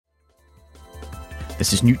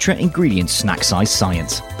This is Nutra Ingredients Snack Size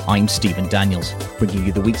Science. I'm Stephen Daniels, bringing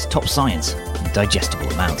you the week's top science in digestible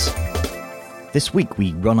amounts. This week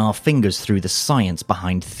we run our fingers through the science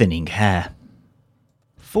behind thinning hair.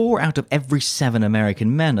 4 out of every 7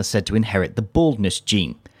 American men are said to inherit the baldness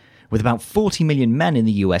gene, with about 40 million men in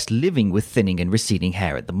the US living with thinning and receding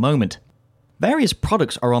hair at the moment. Various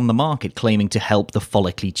products are on the market claiming to help the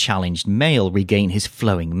follically challenged male regain his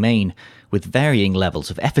flowing mane, with varying levels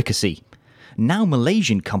of efficacy. Now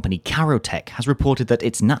Malaysian company Karotech has reported that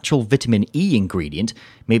its natural vitamin E ingredient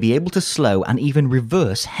may be able to slow and even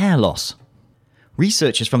reverse hair loss.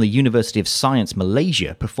 Researchers from the University of Science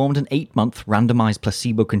Malaysia performed an 8-month randomized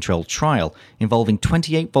placebo-controlled trial involving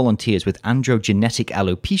 28 volunteers with androgenetic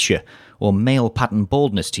alopecia, or male pattern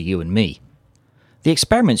baldness to you and me. The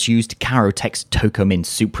experiments used Karotech's Tocomin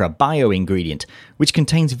Supra bio ingredient, which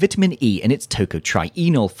contains vitamin E in its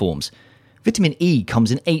tocotrienol forms. Vitamin E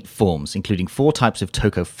comes in 8 forms, including 4 types of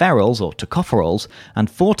tocopherols or tocopherols and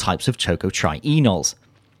 4 types of tocotrienols.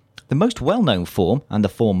 The most well-known form, and the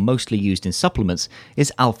form mostly used in supplements,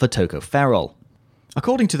 is alpha-tocopherol.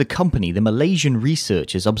 According to the company, the Malaysian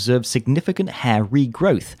researchers observed significant hair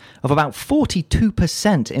regrowth of about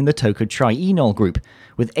 42% in the tocotrienol group,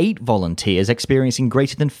 with 8 volunteers experiencing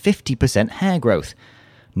greater than 50% hair growth.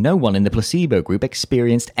 No one in the placebo group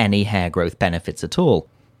experienced any hair growth benefits at all.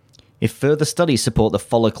 If further studies support the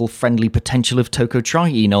follicle-friendly potential of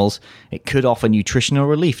tocotrienols, it could offer nutritional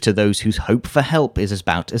relief to those whose hope for help is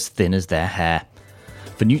about as thin as their hair.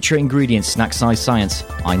 For Nutra Ingredients Snack Size Science,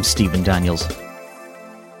 I'm Stephen Daniels.